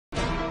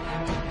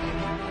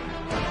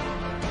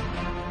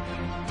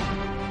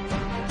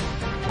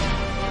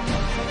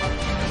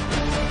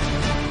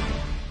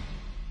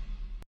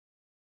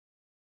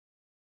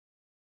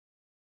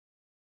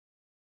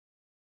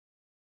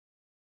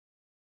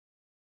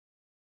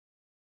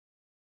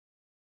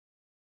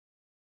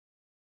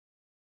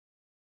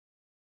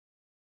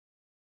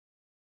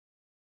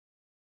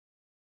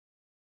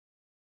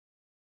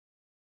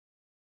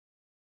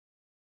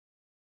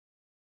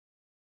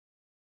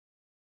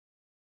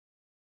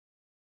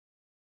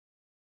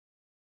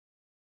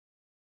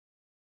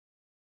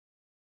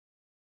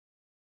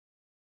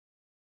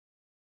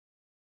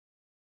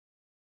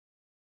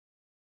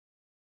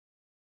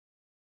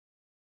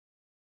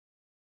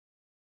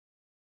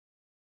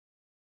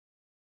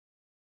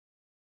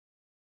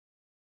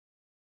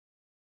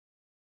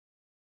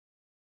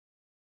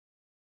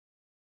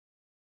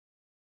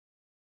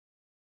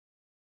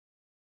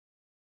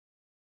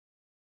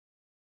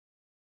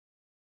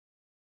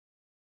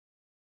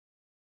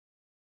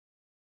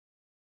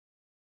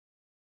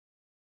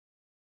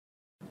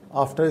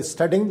After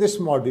studying this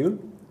module,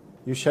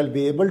 you shall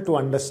be able to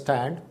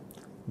understand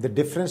the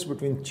difference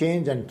between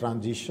change and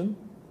transition,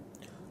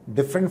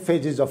 different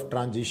phases of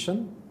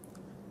transition,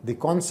 the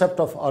concept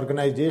of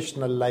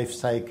organizational life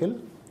cycle,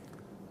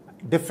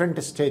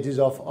 different stages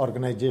of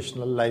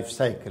organizational life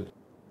cycle.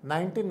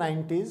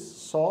 1990s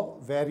saw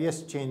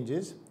various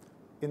changes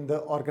in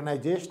the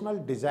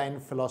organizational design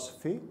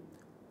philosophy,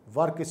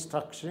 work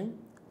structuring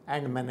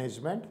and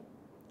management.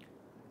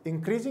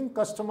 Increasing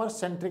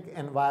customer-centric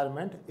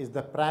environment is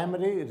the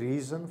primary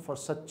reason for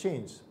such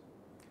change.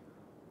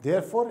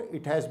 Therefore,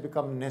 it has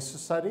become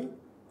necessary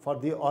for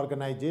the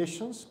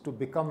organizations to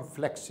become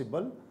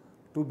flexible,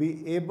 to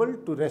be able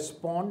to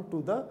respond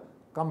to the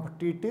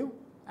competitive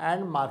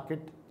and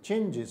market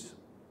changes.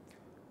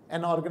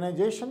 An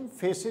organization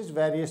faces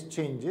various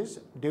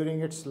changes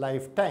during its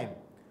lifetime.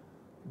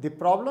 The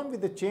problem with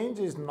the change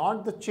is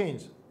not the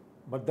change,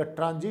 but the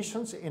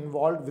transitions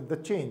involved with the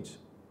change.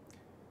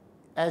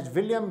 As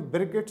William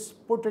Brigitte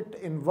put it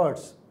in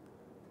words,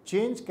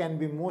 change can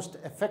be most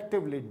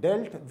effectively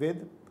dealt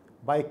with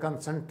by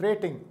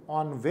concentrating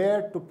on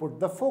where to put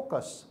the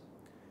focus.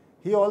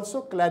 He also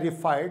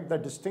clarified the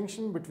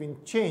distinction between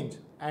change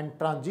and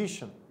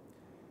transition.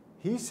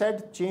 He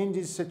said change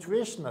is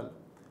situational,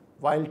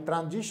 while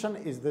transition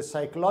is the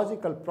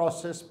psychological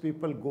process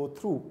people go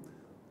through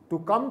to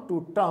come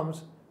to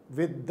terms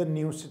with the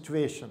new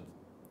situation.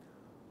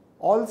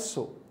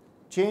 Also,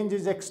 change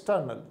is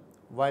external,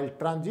 while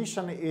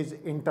transition is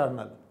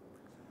internal.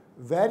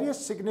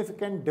 Various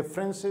significant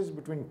differences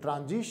between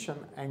transition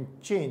and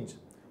change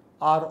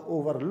are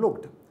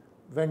overlooked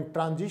when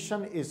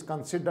transition is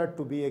considered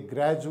to be a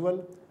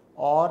gradual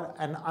or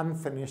an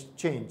unfinished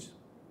change.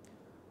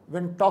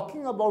 When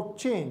talking about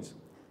change,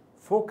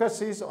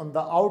 focus is on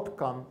the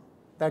outcome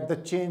that the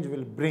change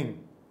will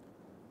bring.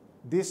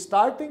 The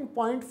starting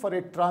point for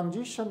a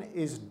transition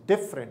is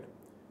different.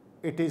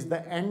 It is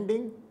the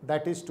ending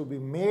that is to be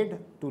made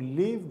to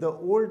leave the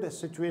old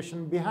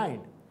situation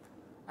behind,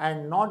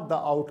 and not the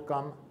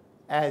outcome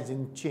as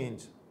in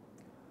change.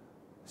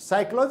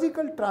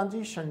 Psychological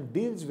transition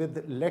deals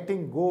with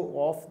letting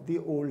go of the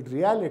old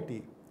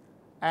reality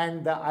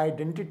and the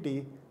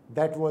identity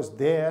that was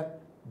there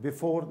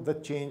before the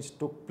change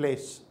took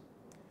place.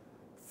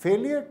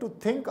 Failure to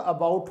think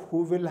about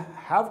who will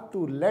have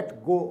to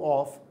let go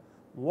of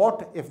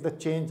what if the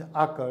change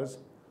occurs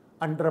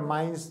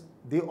undermines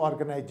the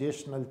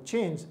organizational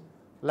change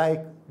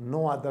like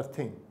no other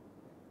thing.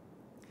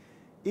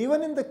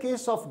 Even in the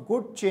case of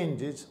good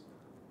changes,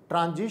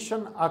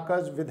 transition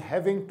occurs with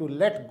having to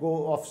let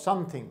go of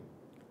something.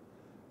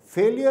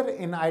 Failure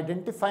in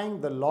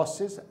identifying the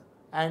losses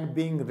and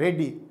being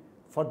ready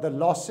for the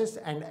losses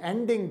and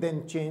ending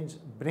then change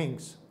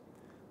brings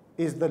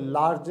is the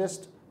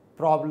largest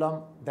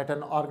problem that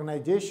an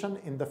organization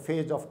in the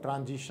phase of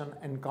transition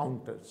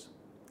encounters.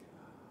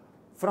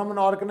 From an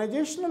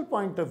organizational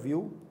point of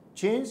view,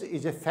 change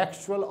is a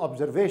factual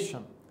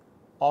observation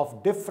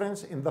of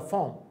difference in the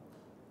form,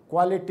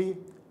 quality,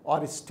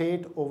 or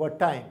state over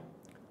time.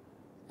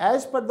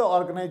 As per the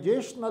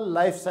organizational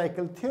life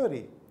cycle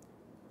theory,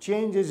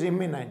 change is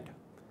imminent,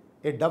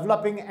 a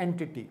developing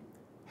entity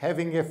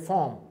having a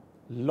form,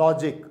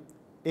 logic,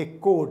 a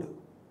code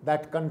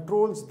that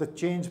controls the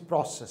change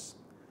process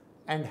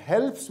and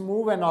helps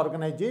move an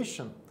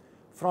organization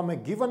from a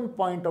given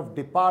point of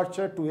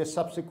departure to a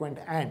subsequent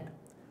end.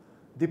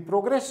 The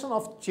progression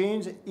of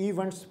change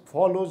events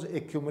follows a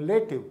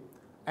cumulative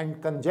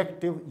and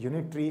conjective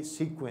unitary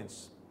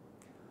sequence.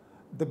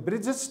 The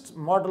Brigitte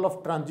model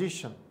of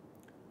transition.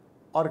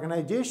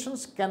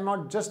 Organizations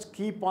cannot just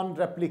keep on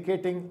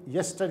replicating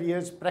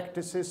yesteryear's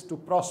practices to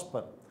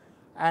prosper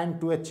and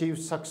to achieve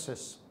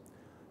success.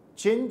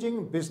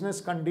 Changing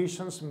business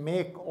conditions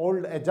make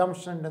old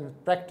assumptions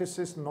and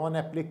practices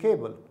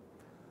non-applicable.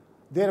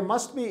 There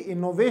must be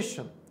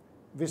innovation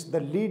which the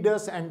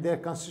leaders and their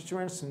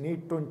constituents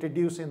need to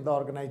introduce in the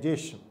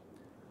organization.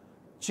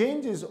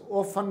 Change is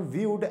often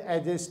viewed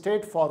as a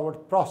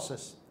straightforward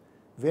process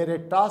where a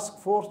task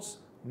force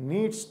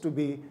needs to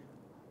be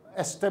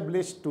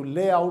established to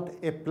lay out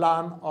a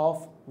plan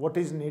of what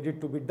is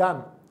needed to be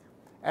done,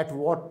 at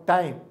what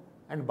time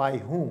and by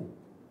whom.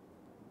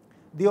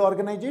 The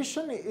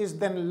organization is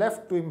then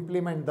left to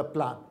implement the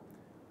plan.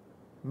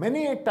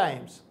 Many a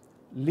times,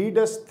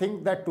 leaders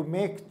think that to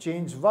make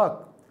change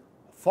work,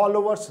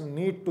 followers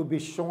need to be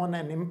shown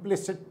an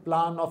implicit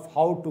plan of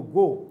how to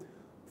go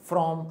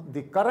from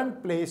the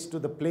current place to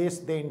the place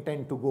they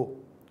intend to go.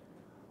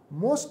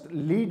 Most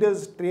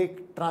leaders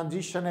take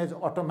transition as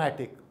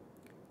automatic.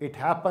 It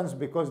happens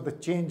because the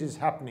change is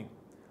happening,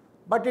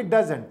 but it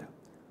doesn't.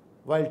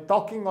 While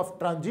talking of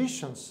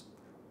transitions,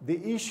 the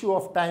issue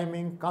of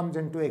timing comes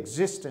into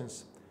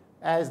existence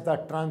as the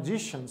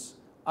transitions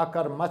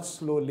occur much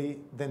slowly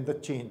than the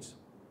change.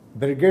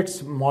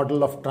 Brigitte's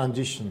model of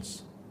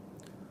transitions.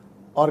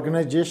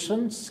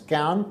 Organizations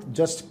can't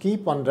just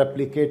keep on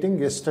replicating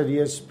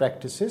yesteryear's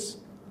practices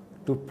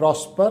to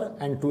prosper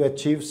and to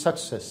achieve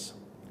success.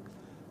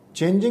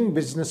 Changing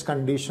business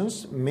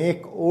conditions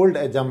make old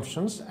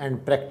assumptions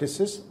and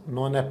practices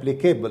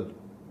non-applicable.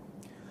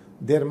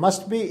 There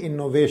must be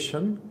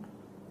innovation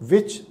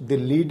which the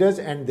leaders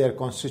and their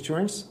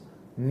constituents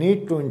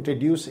need to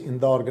introduce in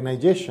the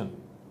organization.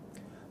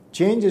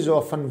 Change is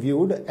often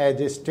viewed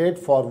as a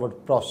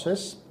straightforward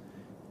process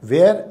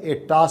where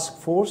a task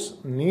force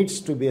needs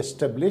to be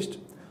established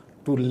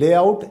to lay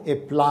out a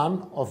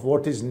plan of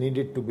what is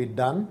needed to be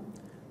done,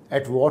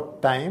 at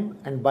what time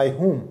and by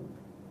whom.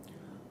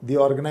 The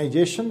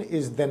organization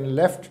is then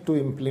left to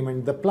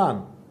implement the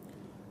plan.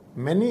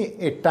 Many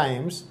a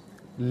times,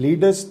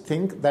 leaders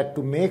think that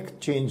to make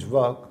change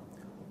work,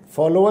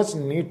 followers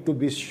need to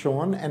be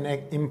shown an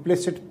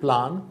implicit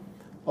plan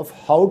of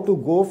how to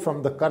go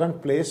from the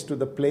current place to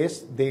the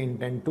place they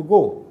intend to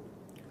go.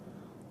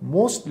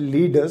 Most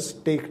leaders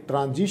take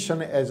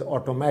transition as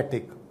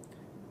automatic.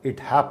 It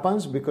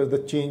happens because the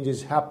change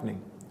is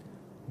happening,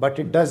 but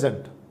it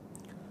doesn't.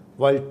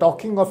 While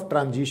talking of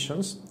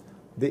transitions,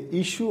 the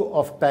issue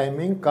of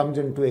timing comes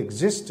into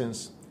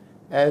existence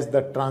as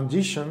the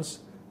transitions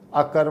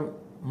occur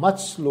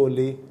much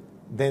slowly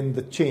than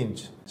the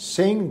change,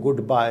 saying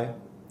goodbye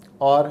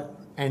or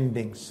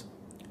endings.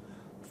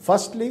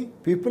 Firstly,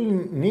 people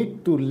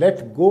need to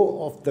let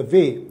go of the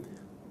way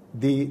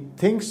the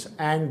things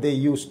and they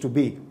used to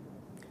be.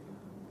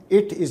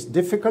 It is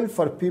difficult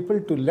for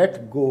people to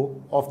let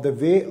go of the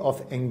way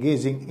of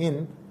engaging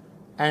in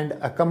and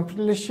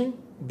accomplishing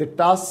the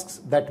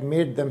tasks that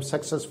made them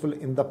successful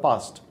in the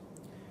past.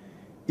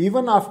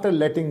 Even after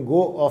letting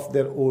go of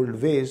their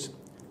old ways,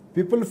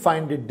 people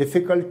find it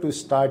difficult to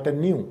start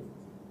anew,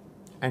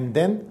 and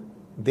then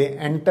they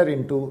enter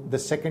into the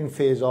second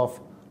phase of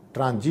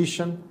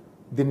transition,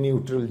 the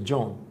neutral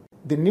zone.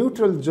 The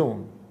neutral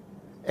zone,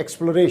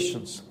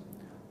 explorations.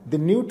 The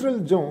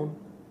neutral zone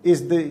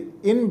is the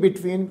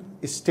in-between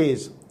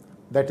stage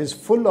that is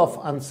full of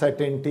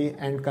uncertainty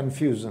and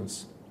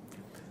confusions.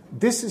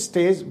 This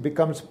stage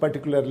becomes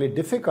particularly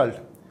difficult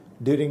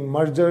during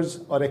mergers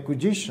or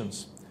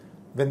acquisitions,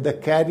 when the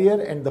career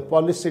and the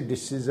policy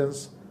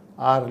decisions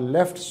are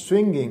left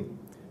swinging,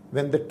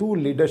 when the two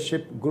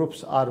leadership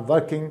groups are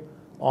working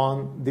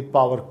on the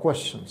power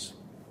questions.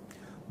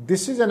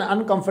 This is an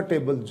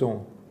uncomfortable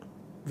zone,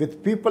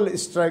 with people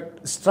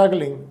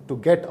struggling to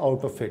get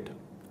out of it.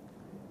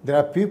 There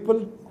are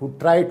people who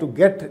try to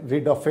get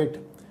rid of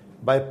it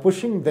by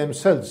pushing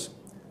themselves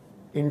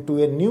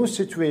into a new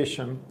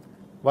situation,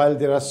 while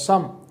there are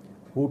some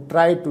who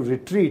try to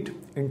retreat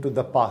into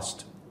the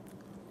past.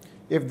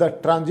 If the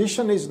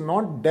transition is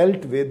not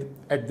dealt with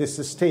at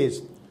this stage,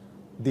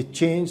 the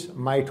change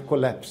might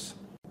collapse.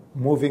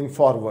 Moving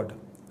forward,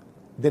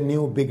 the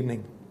new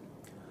beginning.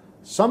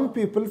 Some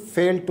people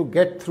fail to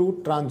get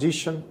through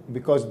transition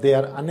because they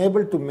are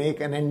unable to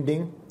make an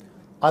ending.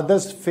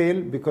 Others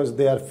fail because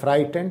they are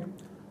frightened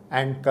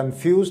and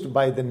confused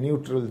by the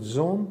neutral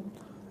zone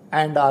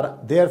and are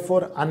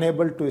therefore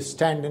unable to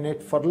stand in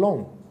it for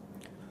long.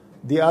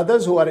 The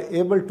others who are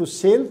able to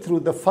sail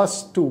through the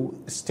first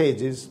two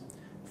stages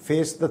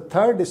face the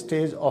third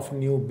stage of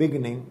new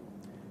beginning,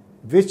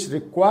 which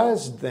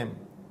requires them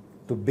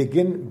to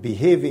begin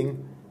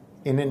behaving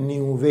in a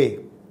new way,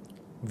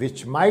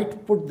 which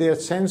might put their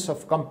sense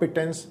of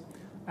competence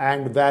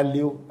and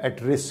value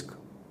at risk.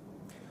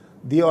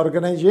 The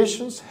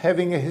organizations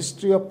having a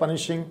history of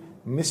punishing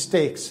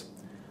mistakes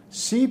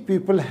see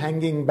people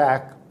hanging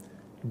back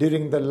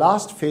during the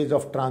last phase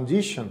of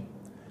transition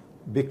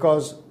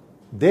because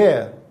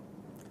there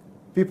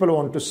people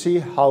want to see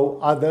how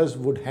others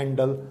would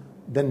handle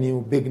the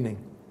new beginning.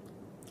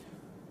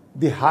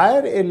 The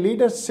higher a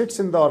leader sits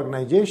in the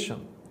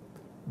organization,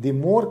 the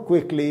more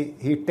quickly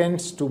he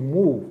tends to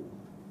move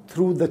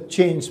through the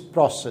change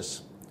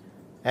process,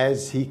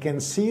 as he can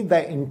see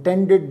the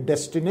intended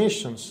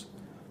destinations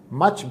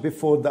much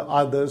before the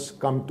others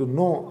come to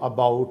know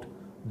about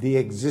the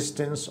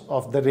existence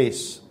of the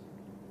race.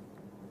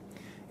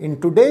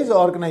 In today's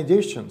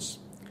organizations,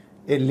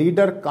 a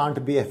leader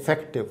can't be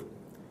effective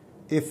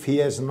if he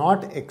has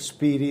not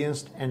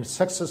experienced and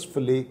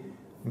successfully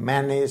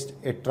managed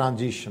a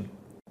transition.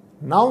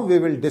 Now we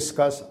will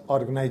discuss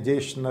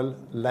organizational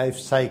life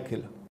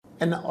cycle.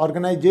 An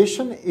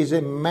organization is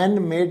a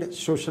man-made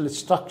social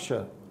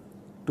structure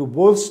to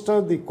bolster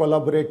the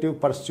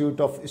collaborative pursuit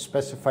of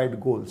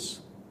specified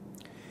goals.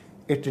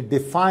 It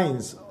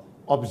defines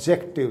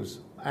objectives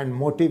and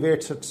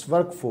motivates its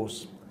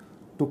workforce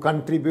to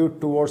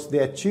contribute towards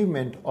the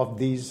achievement of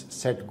these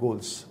set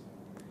goals.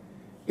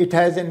 It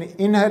has an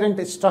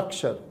inherent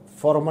structure,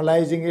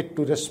 formalizing it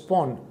to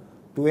respond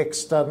to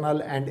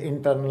external and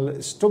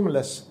internal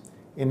stimulus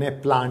in a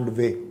planned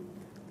way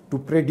to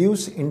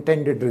produce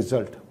intended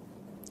result.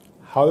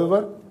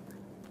 However,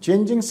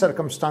 changing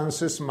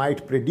circumstances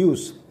might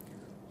produce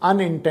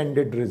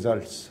unintended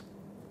results.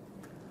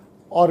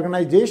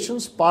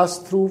 Organizations pass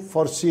through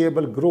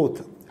foreseeable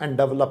growth and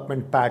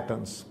development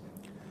patterns.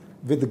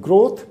 With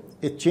growth,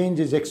 a change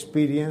is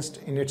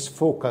experienced in its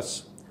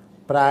focus,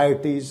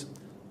 priorities,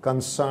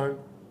 concern,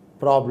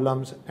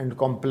 problems, and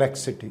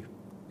complexity.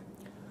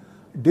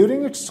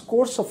 During its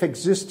course of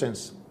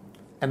existence,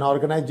 an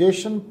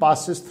organization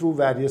passes through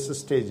various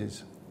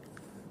stages.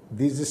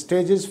 These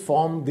stages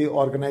form the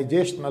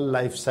organizational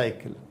life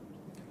cycle.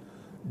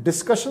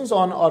 Discussions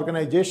on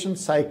organization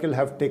cycle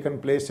have taken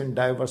place in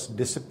diverse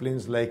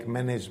disciplines like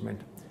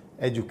management,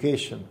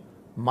 education,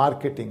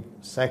 marketing,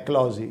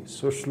 psychology,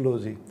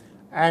 sociology,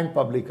 and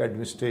public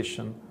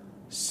administration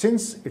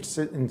since its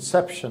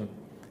inception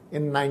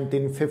in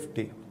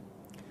 1950.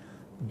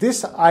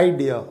 This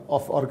idea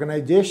of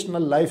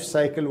organizational life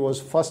cycle was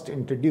first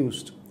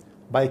introduced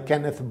by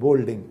Kenneth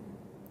Boulding.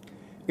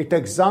 It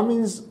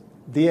examines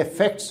the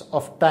effects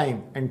of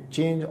time and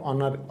change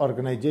on our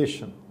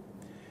organization.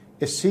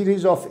 A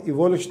series of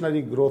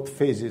evolutionary growth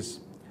phases.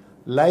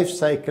 Life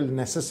cycle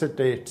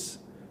necessitates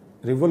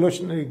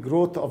revolutionary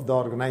growth of the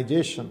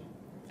organization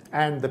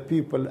and the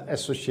people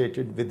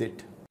associated with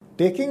it.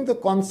 Taking the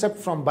concept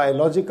from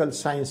biological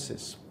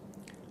sciences,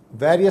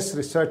 various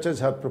researchers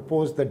have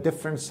proposed the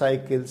different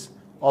cycles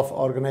of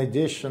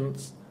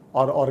organizations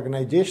or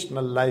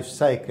organizational life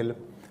cycle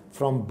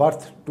from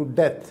birth to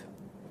death.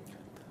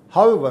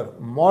 However,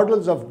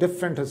 models of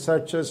different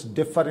researchers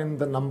differ in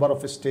the number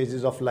of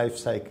stages of life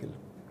cycle.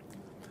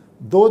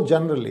 Though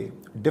generally,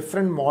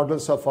 different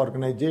models of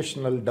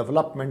organizational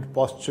development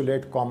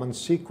postulate common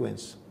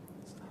sequence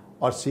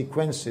or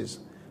sequences,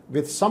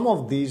 with some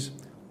of these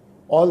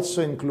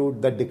also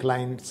include the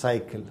decline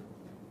cycle.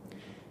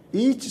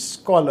 Each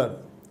scholar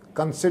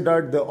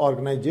considered the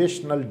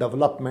organizational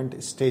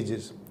development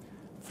stages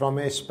from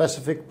a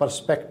specific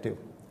perspective,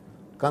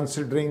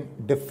 considering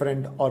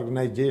different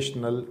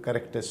organizational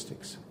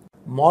characteristics.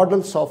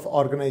 Models of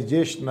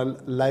organizational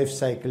life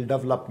cycle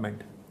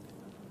development.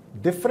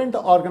 Different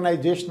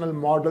organizational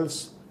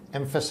models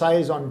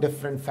emphasize on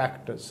different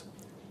factors,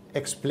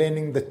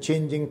 explaining the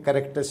changing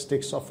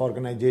characteristics of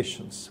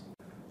organizations.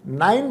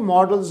 9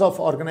 models of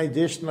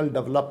organizational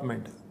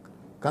development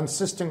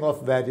consisting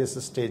of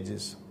various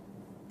stages.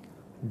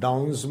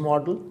 Downes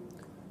model,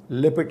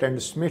 Lippitt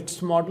and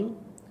Smith's model,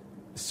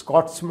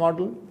 Scott's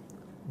model,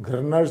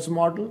 Gruner's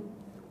model,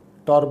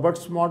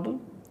 Torbert's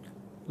model,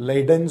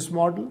 Leiden's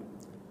model,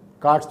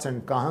 Katz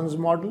and Kahan's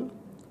model,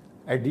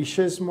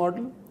 Adish's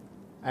model,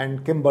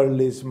 and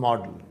Kimberley's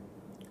model.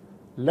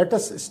 Let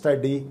us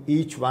study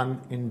each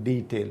one in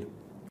detail.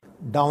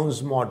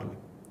 Downes model.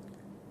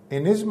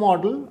 In his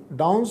model,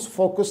 Downes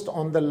focused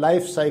on the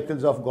life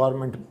cycles of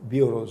government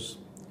bureaus.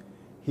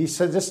 He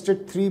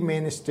suggested 3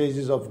 main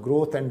stages of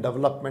growth and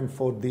development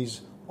for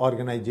these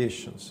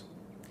organizations.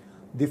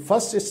 The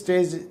first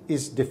stage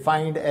is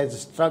defined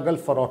as struggle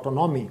for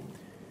autonomy,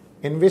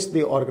 in which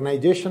the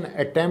organization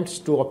attempts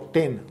to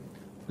obtain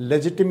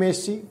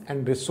legitimacy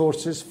and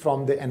resources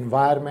from the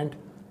environment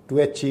to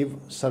achieve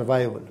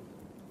survival.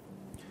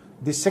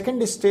 The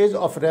second stage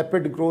of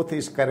rapid growth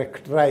is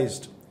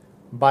characterized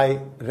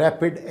by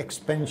rapid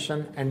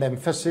expansion and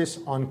emphasis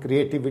on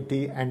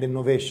creativity and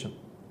innovation.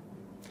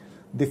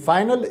 The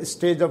final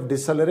stage of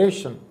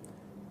deceleration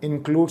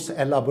includes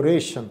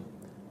elaboration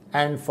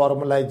and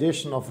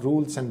formalization of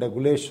rules and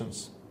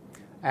regulations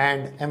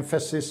and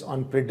emphasis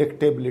on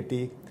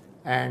predictability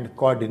and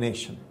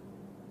coordination.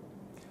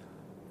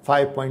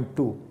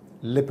 5.2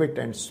 Lippitt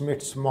and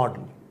Smith's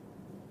model.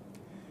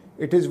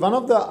 It is one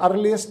of the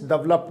earliest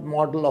developed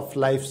model of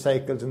life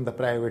cycles in the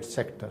private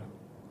sector.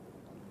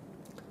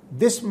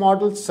 This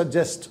model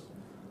suggests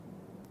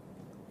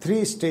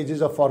 3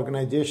 stages of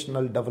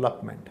organizational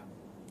development: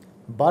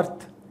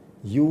 birth,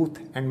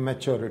 youth, and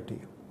maturity.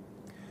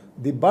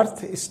 The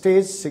birth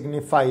stage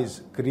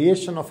signifies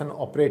creation of an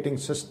operating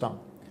system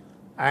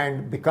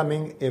and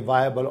becoming a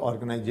viable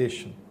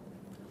organization.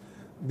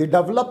 The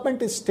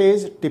development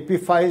stage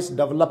typifies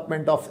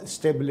development of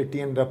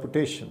stability and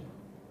reputation.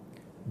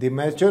 The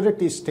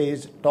maturity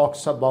stage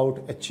talks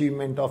about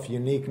achievement of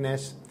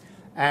uniqueness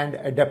and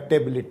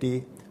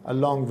adaptability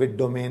along with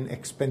domain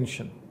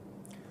expansion.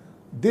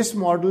 This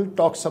model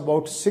talks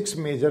about 6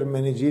 major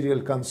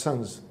managerial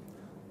concerns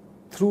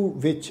through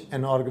which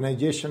an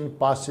organization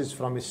passes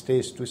from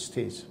stage to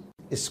stage.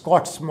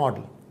 Scott's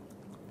model.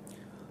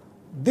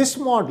 This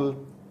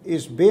model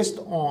is based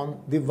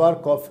on the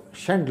work of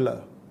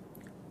Chandler.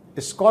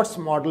 Scott's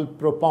model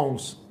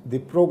propounds the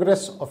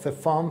progress of a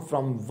firm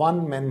from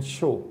one-man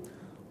show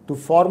to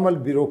formal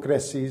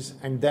bureaucracies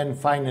and then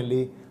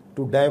finally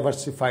to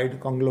diversified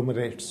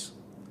conglomerates.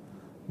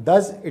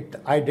 Thus, it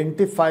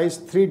identifies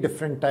 3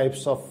 different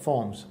types of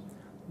firms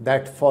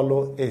that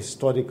follow a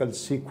historical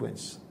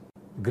sequence.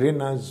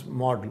 Gruner's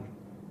model.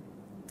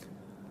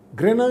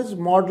 Gruner's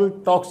model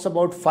talks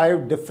about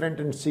 5 different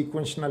and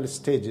sequential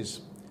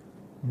stages,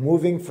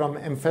 moving from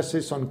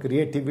emphasis on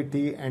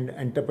creativity and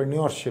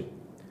entrepreneurship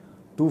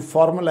to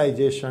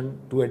formalization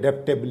to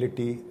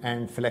adaptability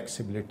and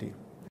flexibility.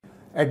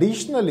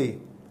 Additionally,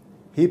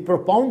 he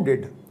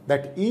propounded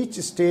that each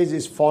stage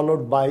is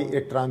followed by a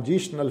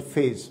transitional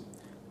phase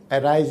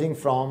arising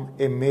from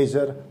a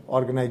major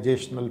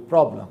organizational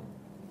problem.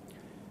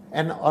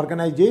 An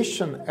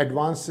organization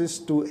advances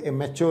to a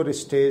mature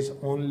stage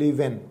only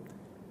when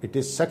it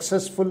is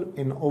successful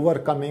in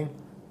overcoming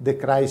the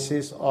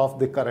crisis of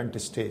the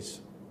current stage.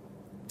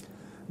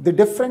 The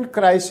different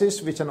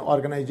crises which an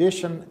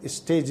organization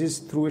stages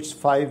through its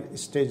 5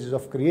 stages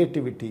of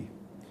creativity: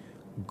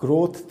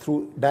 growth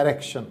through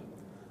direction,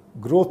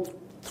 growth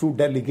through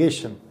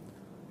delegation,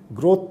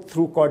 growth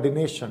through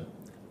coordination,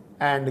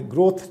 and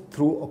growth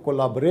through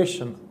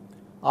collaboration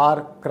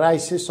are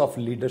crisis of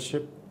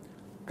leadership,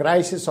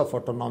 crisis of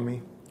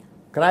autonomy,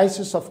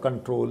 crisis of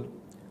control,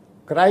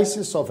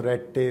 crisis of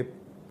red tape,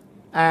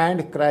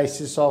 and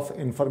crisis of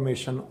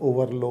information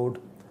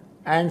overload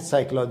and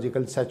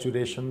psychological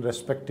saturation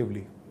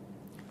respectively.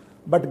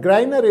 But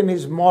Greiner in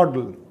his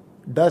model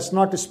does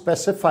not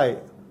specify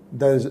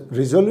the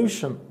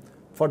resolution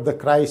for the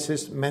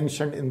crisis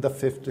mentioned in the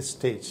fifth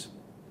stage.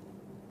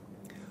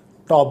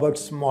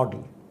 Taubert's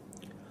model.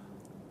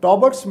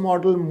 Taubert's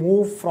model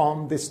moved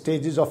from the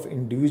stages of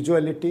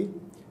individuality,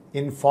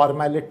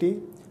 informality,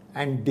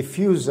 and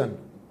diffusion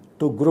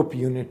to group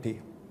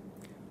unity.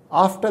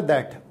 After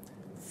that,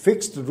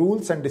 fixed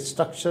rules and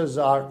structures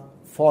are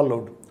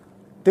followed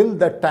till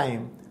the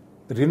time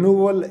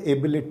renewal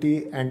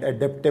ability and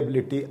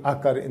adaptability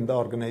occur in the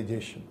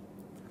organization.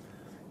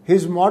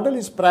 His model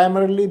is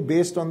primarily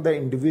based on the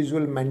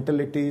individual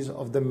mentalities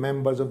of the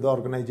members of the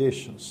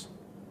organizations.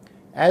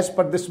 As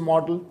per this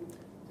model,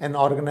 an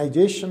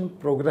organization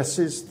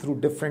progresses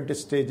through different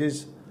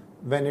stages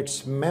when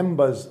its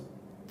members,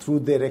 through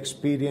their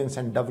experience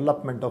and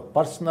development of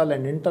personal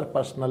and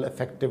interpersonal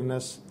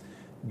effectiveness,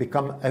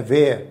 become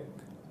aware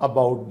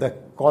about the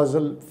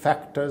causal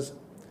factors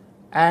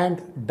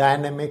and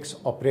dynamics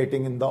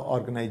operating in the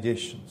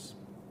organizations.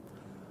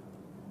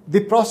 The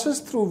process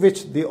through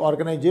which the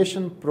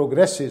organization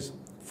progresses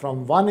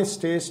from one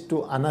stage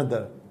to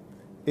another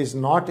is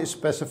not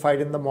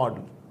specified in the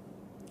model.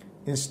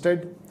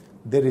 Instead,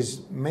 there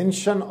is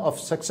mention of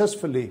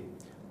successfully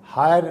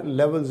higher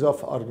levels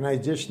of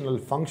organizational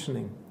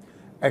functioning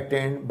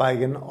attained by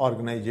an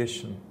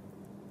organization.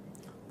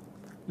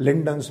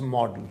 Linden's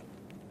model.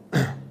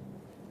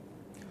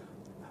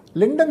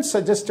 Linden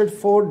suggested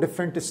 4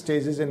 different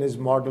stages in his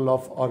model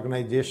of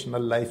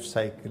organizational life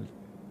cycle.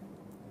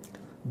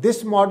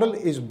 This model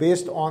is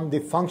based on the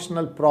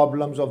functional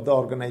problems of the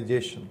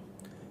organization,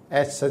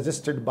 as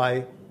suggested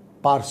by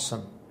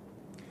Parson.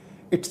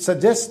 It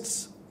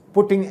suggests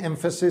putting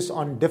emphasis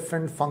on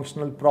different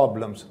functional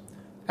problems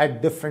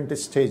at different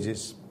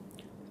stages: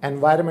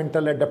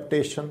 environmental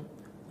adaptation,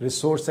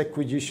 resource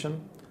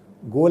acquisition,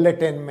 goal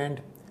attainment,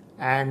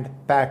 and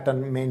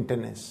pattern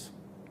maintenance.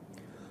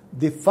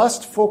 The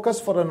first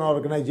focus for an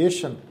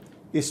organization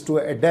is to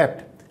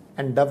adapt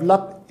and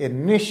develop a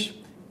niche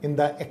in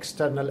the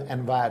external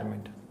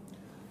environment.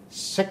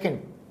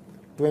 Second,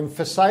 to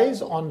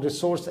emphasize on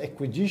resource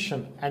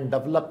acquisition and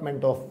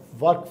development of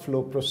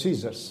workflow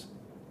procedures.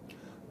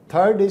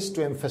 Third is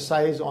to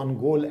emphasize on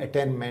goal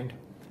attainment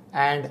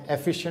and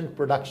efficient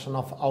production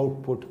of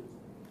output.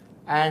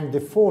 And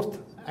the fourth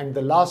and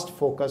the last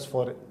focus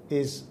for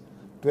is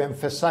to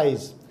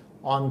emphasize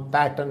on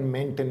pattern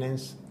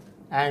maintenance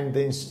and the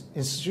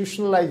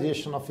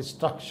institutionalization of the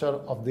structure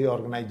of the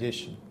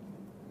organization.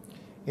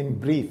 In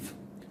brief,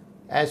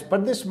 as per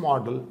this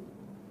model,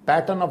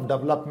 pattern of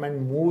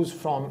development moves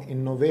from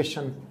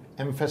innovation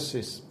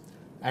emphasis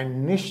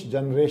and niche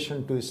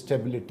generation to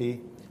stability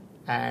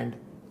and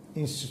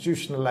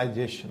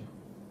institutionalization.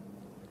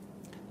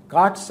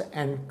 Katz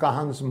and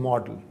Kahan's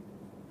model.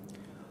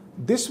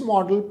 This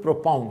model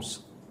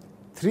propounds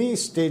 3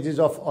 stages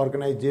of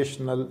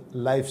organizational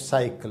life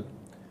cycle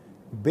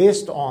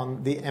based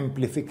on the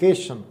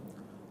amplification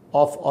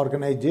of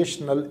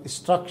organizational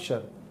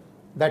structure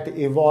that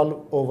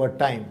evolve over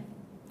time.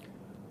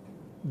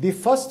 The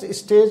first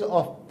stage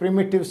of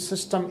primitive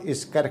system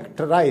is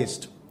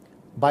characterized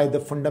by the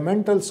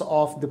fundamentals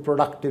of the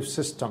productive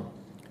system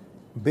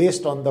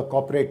based on the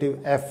cooperative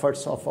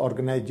efforts of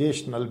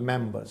organizational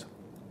members.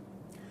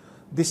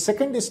 The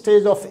second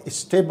stage of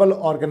stable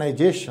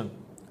organization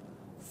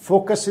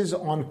focuses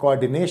on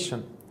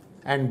coordination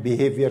and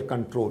behavior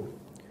control.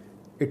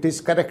 It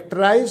is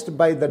characterized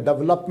by the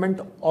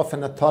development of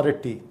an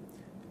authority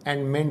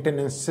and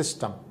maintenance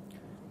system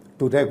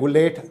to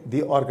regulate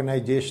the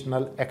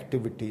organizational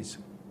activities.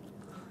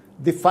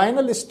 The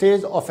final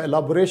stage of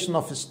elaboration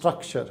of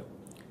structure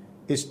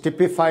is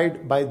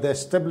typified by the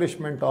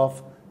establishment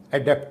of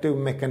adaptive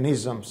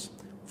mechanisms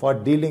for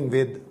dealing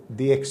with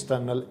the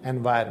external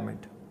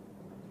environment.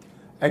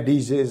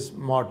 Adize's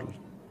model.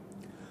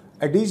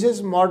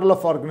 Adize's model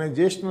of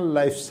organizational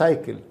life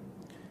cycle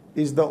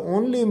is the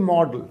only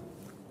model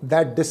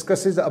that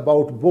discusses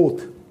about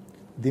both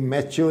the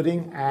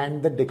maturing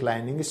and the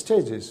declining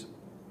stages.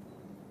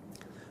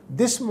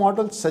 This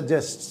model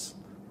suggests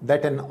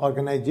that an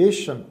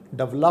organization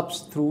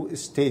develops through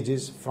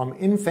stages from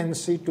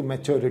infancy to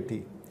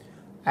maturity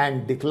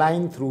and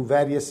decline through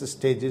various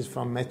stages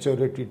from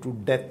maturity to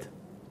death.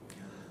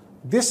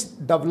 This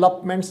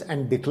development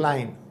and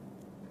decline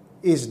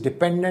is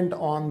dependent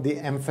on the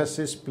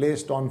emphasis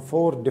placed on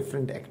 4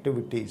 different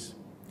activities,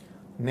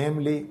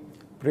 namely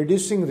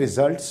producing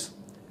results,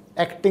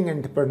 acting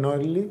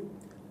entrepreneurially,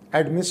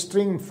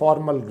 administering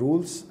formal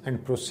rules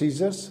and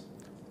procedures,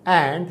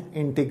 and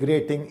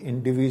integrating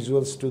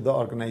individuals to the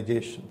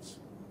organizations.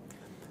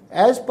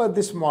 As per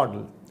this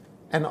model,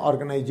 an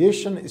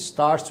organization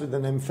starts with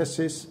an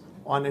emphasis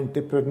on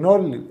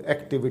entrepreneurial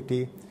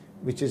activity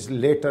which is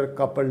later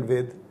coupled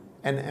with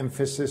an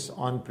emphasis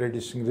on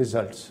producing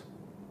results.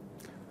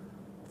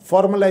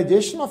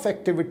 Formalization of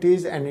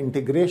activities and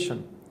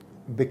integration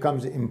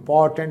becomes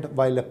important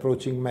while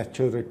approaching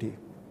maturity.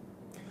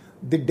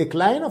 The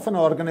decline of an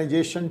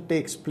organization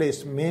takes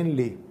place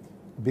mainly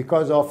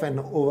because of an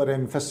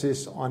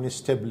overemphasis on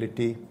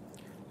stability,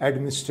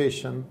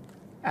 administration,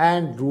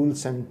 and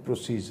rules and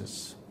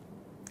procedures.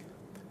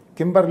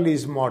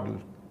 Kimberley's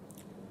model.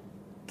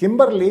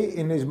 Kimberley,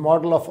 in his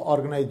model of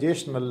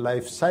organizational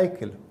life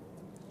cycle,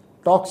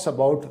 talks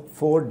about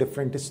 4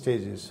 different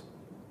stages.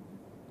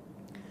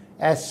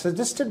 As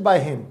suggested by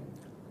him,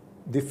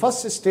 the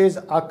first stage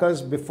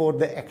occurs before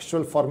the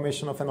actual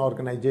formation of an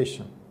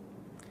organization.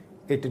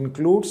 It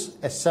includes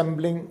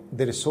assembling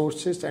the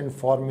resources and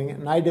forming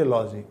an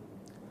ideology.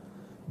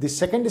 The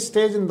second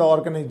stage in the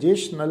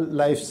organizational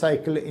life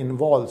cycle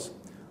involves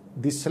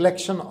the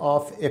selection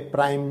of a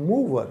prime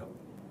mover,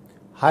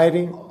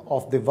 hiring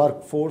of the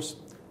workforce,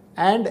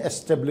 and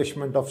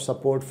establishment of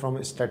support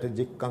from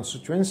strategic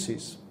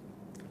constituencies.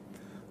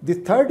 The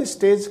third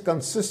stage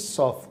consists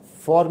of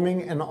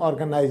forming an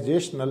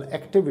organizational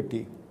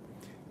activity,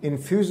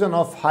 infusion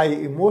of high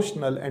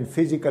emotional and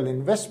physical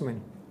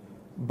investment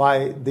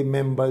by the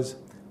members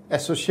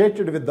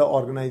associated with the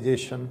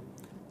organization,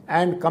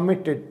 and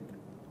commitment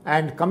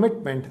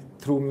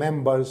through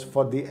members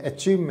for the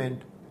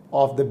achievement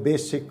of the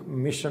basic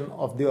mission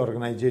of the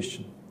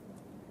organization.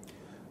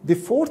 The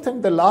fourth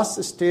and the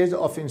last stage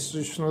of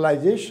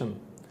institutionalization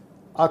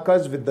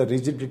occurs with the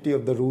rigidity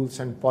of the rules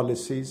and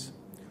policies,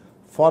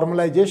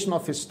 formalization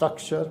of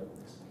structure,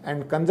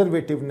 and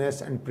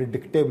conservativeness and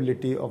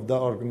predictability of the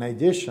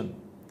organization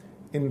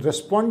in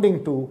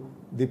responding to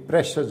the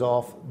pressures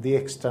of the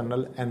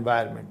external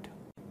environment.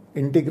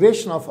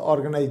 Integration of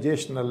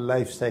organizational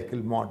life cycle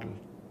model.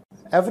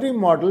 Every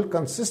model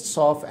consists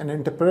of an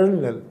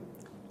entrepreneurial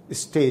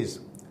stage,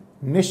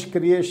 niche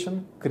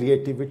creation,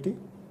 creativity,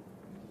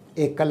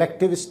 a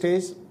collective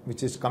stage,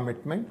 which is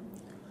commitment,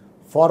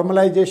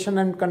 formalization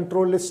and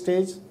control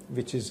stage,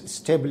 which is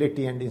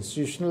stability and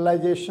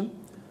institutionalization,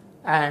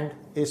 and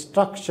a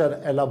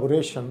structure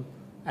elaboration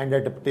and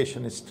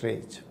adaptation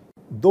stage.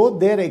 Though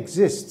there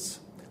exists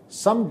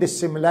some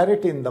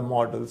dissimilarity in the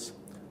models,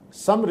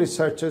 some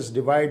researchers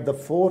divide the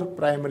 4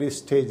 primary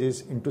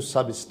stages into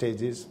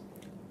sub-stages,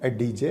 a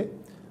DJ.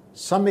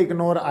 Some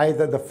ignore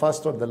either the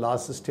first or the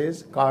last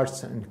stage,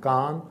 Katz and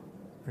Kahn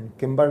and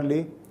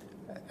Kimberley,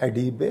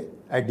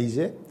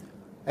 Adige.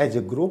 As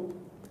a group,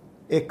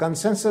 a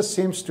consensus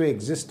seems to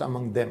exist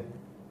among them.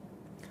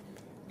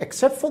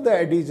 Except for the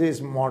Adige's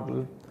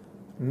model,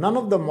 none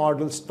of the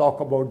models talk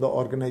about the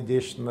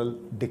organizational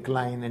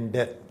decline and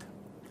death.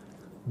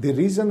 The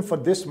reason for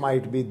this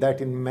might be that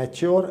in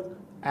mature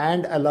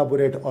and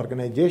elaborate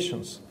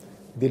organizations,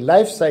 the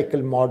life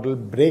cycle model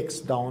breaks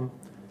down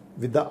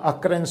with the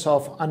occurrence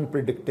of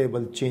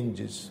unpredictable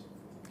changes.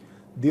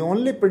 The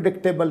only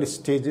predictable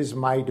stages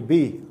might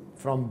be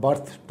from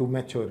birth to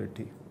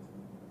maturity.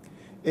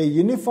 A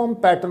uniform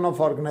pattern of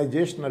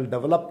organizational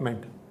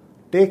development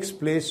takes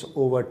place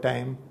over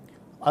time,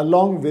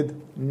 along with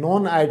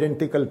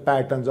non-identical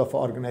patterns of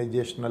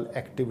organizational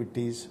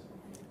activities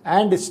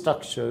and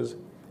structures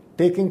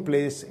taking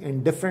place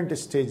in different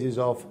stages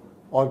of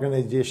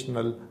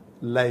organizational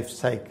life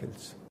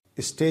cycles.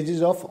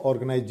 Stages of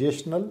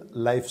organizational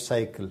life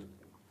cycle.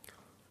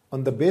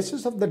 On the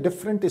basis of the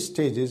different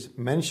stages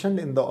mentioned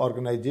in the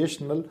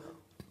organizational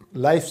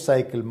life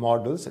cycle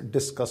models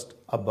discussed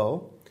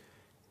above,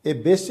 a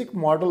basic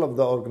model of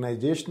the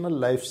organizational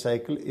life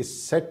cycle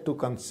is said to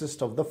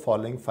consist of the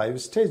following 5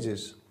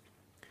 stages: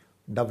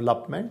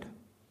 development,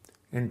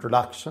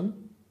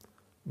 introduction,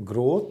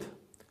 growth,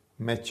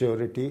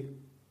 maturity,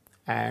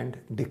 and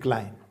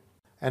decline.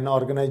 An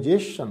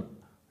organization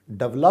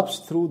develops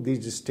through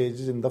these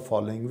stages in the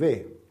following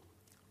way.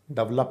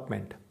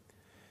 Development.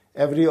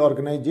 Every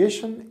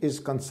organization is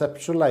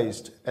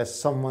conceptualized as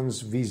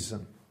someone's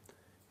vision.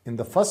 In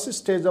the first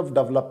stage of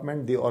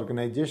development, the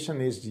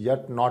organization is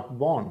yet not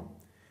born.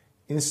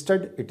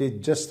 Instead, it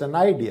is just an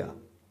idea.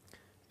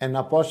 An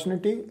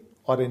opportunity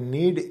or a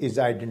need is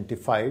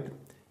identified,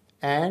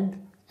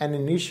 and an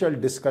initial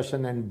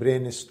discussion and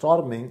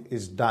brainstorming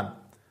is done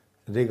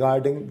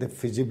regarding the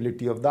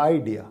feasibility of the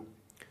idea.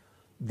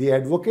 The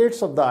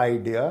advocates of the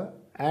idea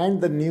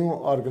and the new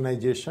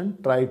organization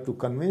try to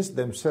convince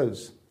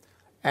themselves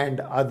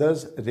and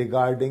others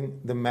regarding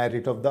the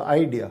merit of the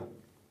idea.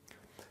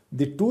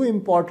 The 2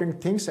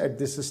 important things at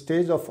this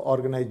stage of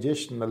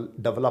organizational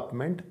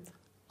development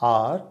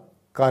are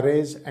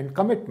courage and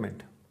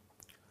commitment.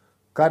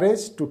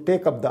 Courage to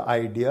take up the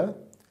idea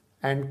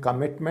and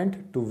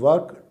commitment to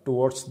work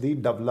towards the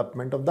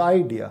development of the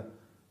idea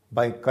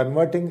by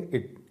converting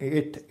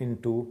it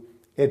into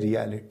a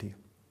reality.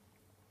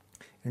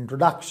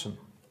 Introduction.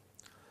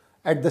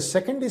 At the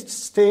second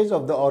stage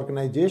of the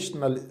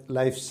organizational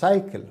life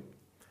cycle,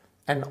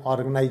 an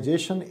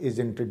organization is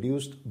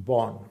introduced,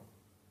 born.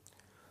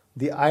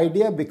 The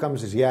idea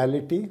becomes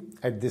reality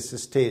at this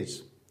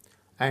stage,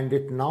 and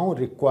it now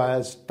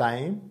requires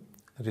time,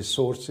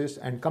 resources,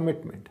 and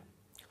commitment.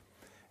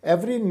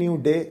 Every new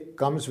day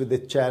comes with a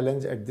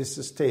challenge at this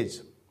stage,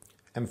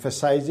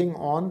 emphasizing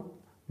on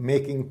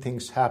making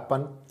things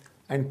happen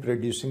and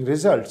producing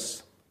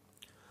results.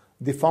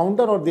 The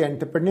founder or the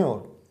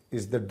entrepreneur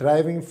is the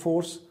driving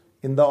force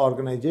in the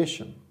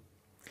organization.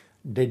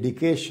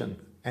 Dedication,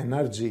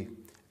 energy,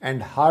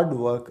 and hard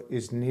work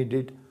is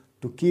needed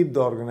to keep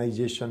the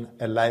organization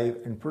alive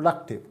and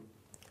productive.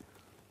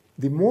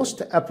 The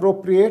most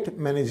appropriate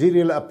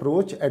managerial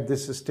approach at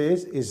this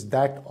stage is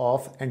that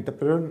of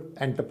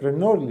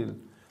entrepreneurial,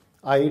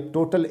 i.e.,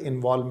 total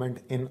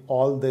involvement in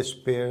all the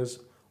spheres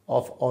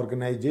of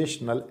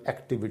organizational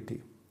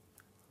activity.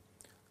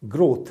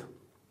 Growth.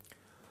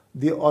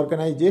 The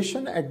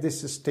organization at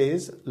this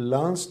stage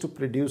learns to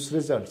produce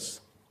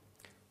results.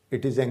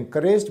 It is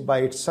encouraged by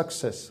its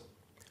success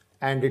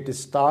and it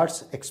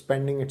starts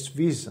expanding its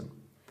vision,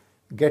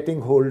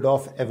 getting hold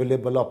of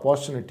available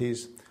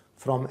opportunities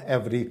from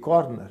every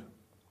corner.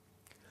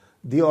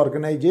 The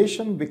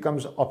organization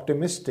becomes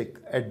optimistic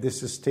at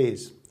this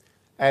stage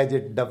as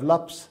it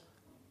develops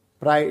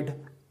pride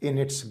in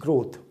its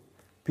growth,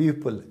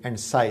 people, and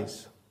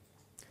size.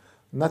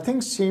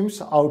 Nothing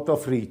seems out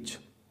of reach,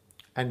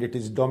 and it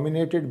is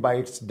dominated by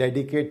its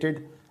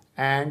dedicated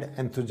and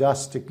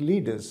enthusiastic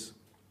leaders.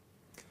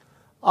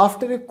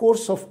 After a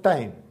course of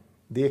time,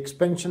 the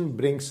expansion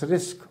brings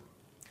risk.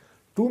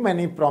 Too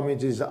many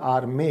promises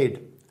are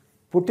made,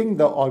 putting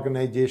the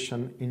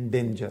organization in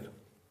danger.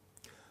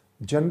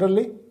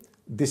 Generally,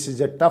 this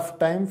is a tough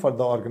time for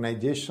the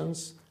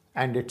organizations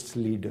and its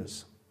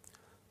leaders.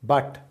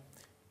 But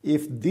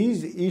if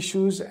these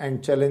issues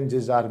and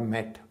challenges are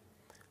met,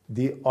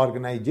 the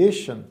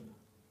organization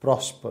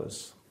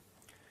prospers.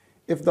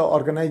 If the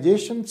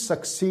organization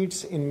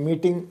succeeds in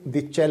meeting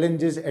the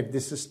challenges at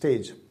this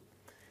stage,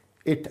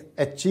 it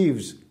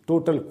achieves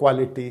total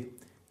quality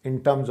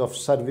in terms of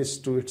service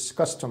to its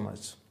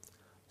customers,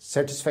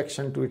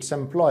 satisfaction to its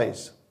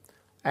employees,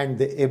 and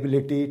the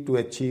ability to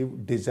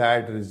achieve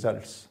desired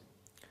results.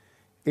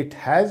 It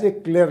has a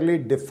clearly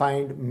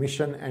defined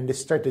mission and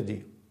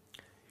strategy.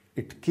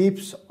 It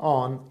keeps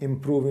on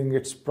improving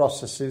its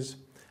processes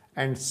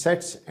and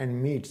sets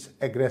and meets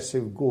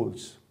aggressive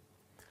goals.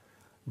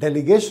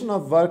 Delegation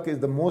of work is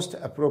the most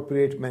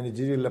appropriate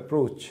managerial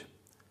approach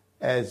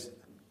as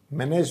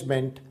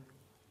management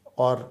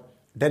or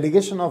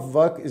delegation of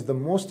work is the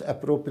most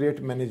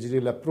appropriate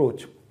managerial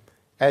approach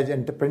as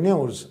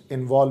entrepreneurs'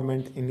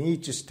 involvement in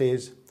each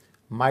stage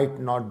might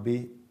not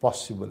be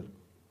possible.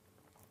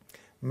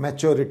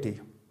 Maturity.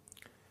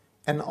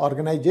 An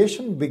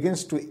organization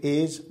begins to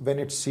age when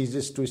it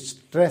ceases to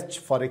stretch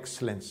for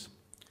excellence.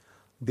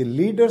 The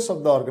leaders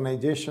of the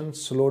organization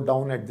slow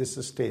down at this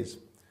stage,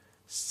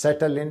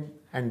 settle in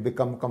and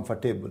become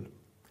comfortable.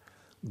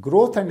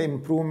 Growth and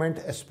improvement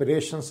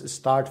aspirations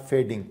start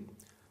fading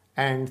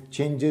and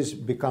changes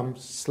become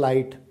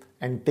slight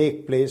and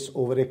take place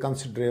over a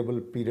considerable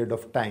period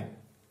of time.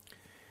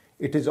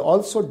 It is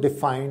also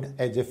defined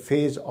as a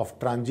phase of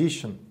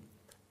transition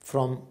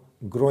from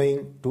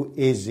growing to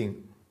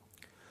aging.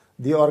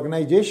 The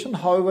organization,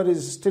 however,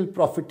 is still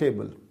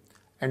profitable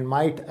and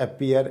might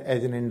appear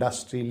as an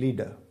industry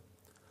leader,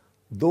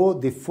 though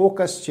the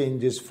focus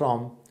changes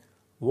from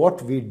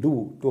what we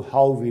do to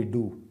how we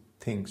do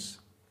things.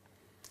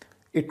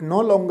 It no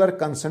longer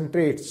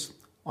concentrates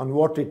on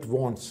what it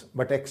wants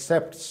but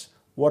accepts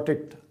what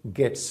it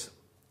gets.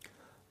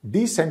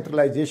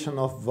 Decentralization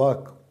of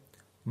work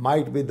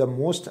might be the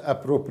most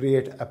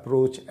appropriate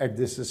approach at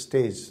this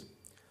stage,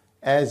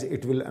 as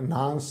it will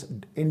enhance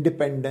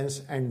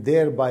independence and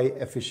thereby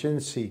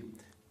efficiency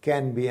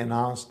can be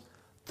enhanced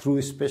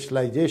through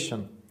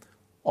specialization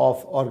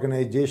of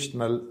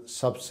organizational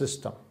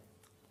subsystem.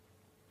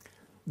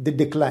 The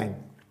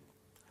decline.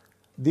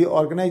 The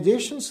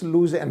organizations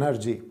lose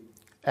energy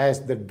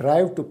as the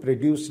drive to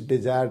produce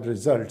desired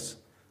results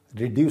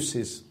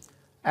reduces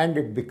and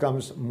it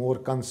becomes more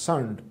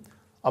concerned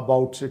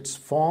about its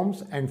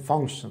forms and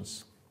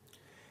functions.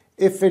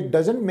 If it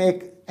doesn't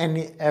make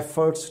any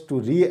efforts to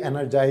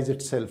re-energize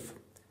itself,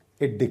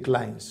 it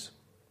declines.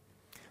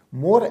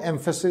 More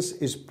emphasis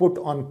is put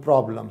on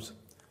problems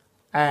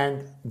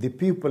and the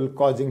people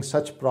causing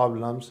such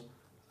problems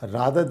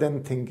rather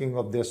than thinking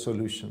of their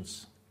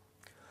solutions.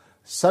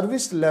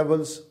 Service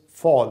levels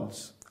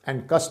falls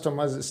and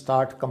customers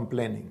start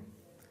complaining.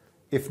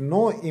 If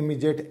no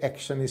immediate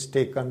action is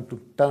taken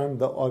to turn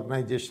the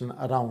organization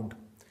around,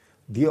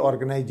 the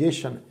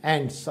organization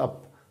ends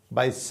up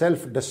by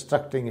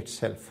self-destructing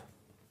itself.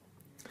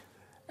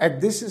 At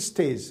this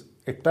stage,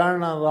 a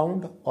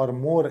turnaround or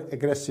more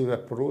aggressive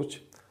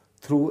approach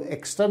through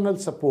external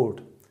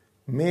support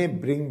may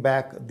bring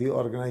back the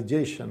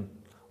organization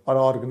or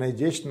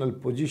organizational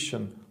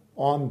position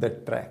on the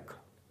track.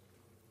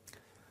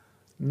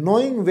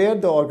 Knowing where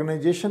the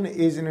organization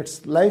is in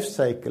its life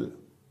cycle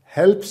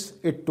helps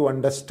it to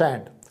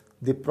understand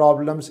the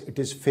problems it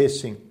is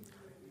facing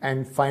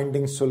and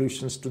finding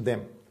solutions to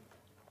them.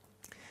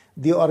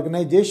 The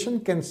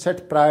organization can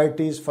set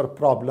priorities for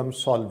problem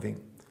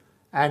solving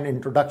and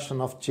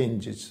introduction of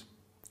changes.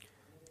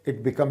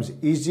 It becomes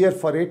easier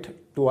for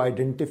it to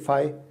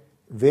identify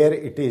where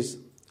it is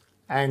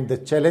and the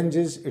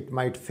challenges it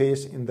might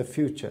face in the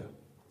future.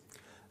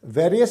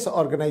 Various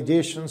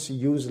organizations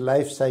use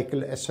life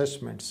cycle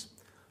assessments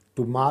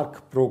to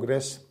mark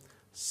progress,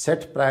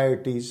 set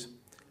priorities,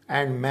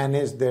 and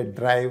manage their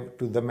drive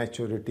to the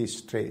maturity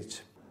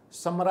stage.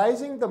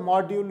 Summarizing the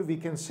module, we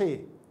can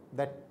say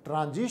that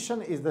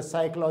transition is the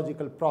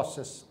psychological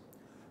process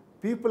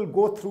people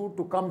go through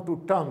to come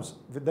to terms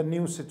with the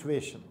new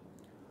situation.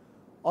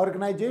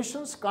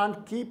 Organizations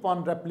can't keep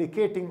on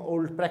replicating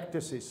old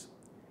practices.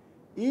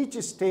 Each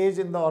stage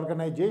in the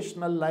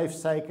organizational life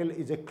cycle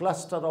is a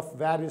cluster of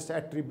various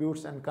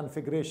attributes and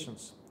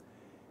configurations.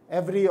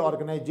 Every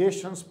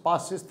organization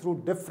passes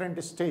through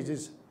different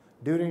stages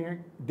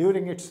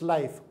during its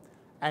life,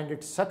 and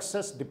its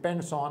success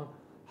depends on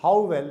how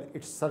well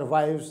it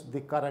survives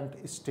the current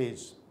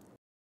stage.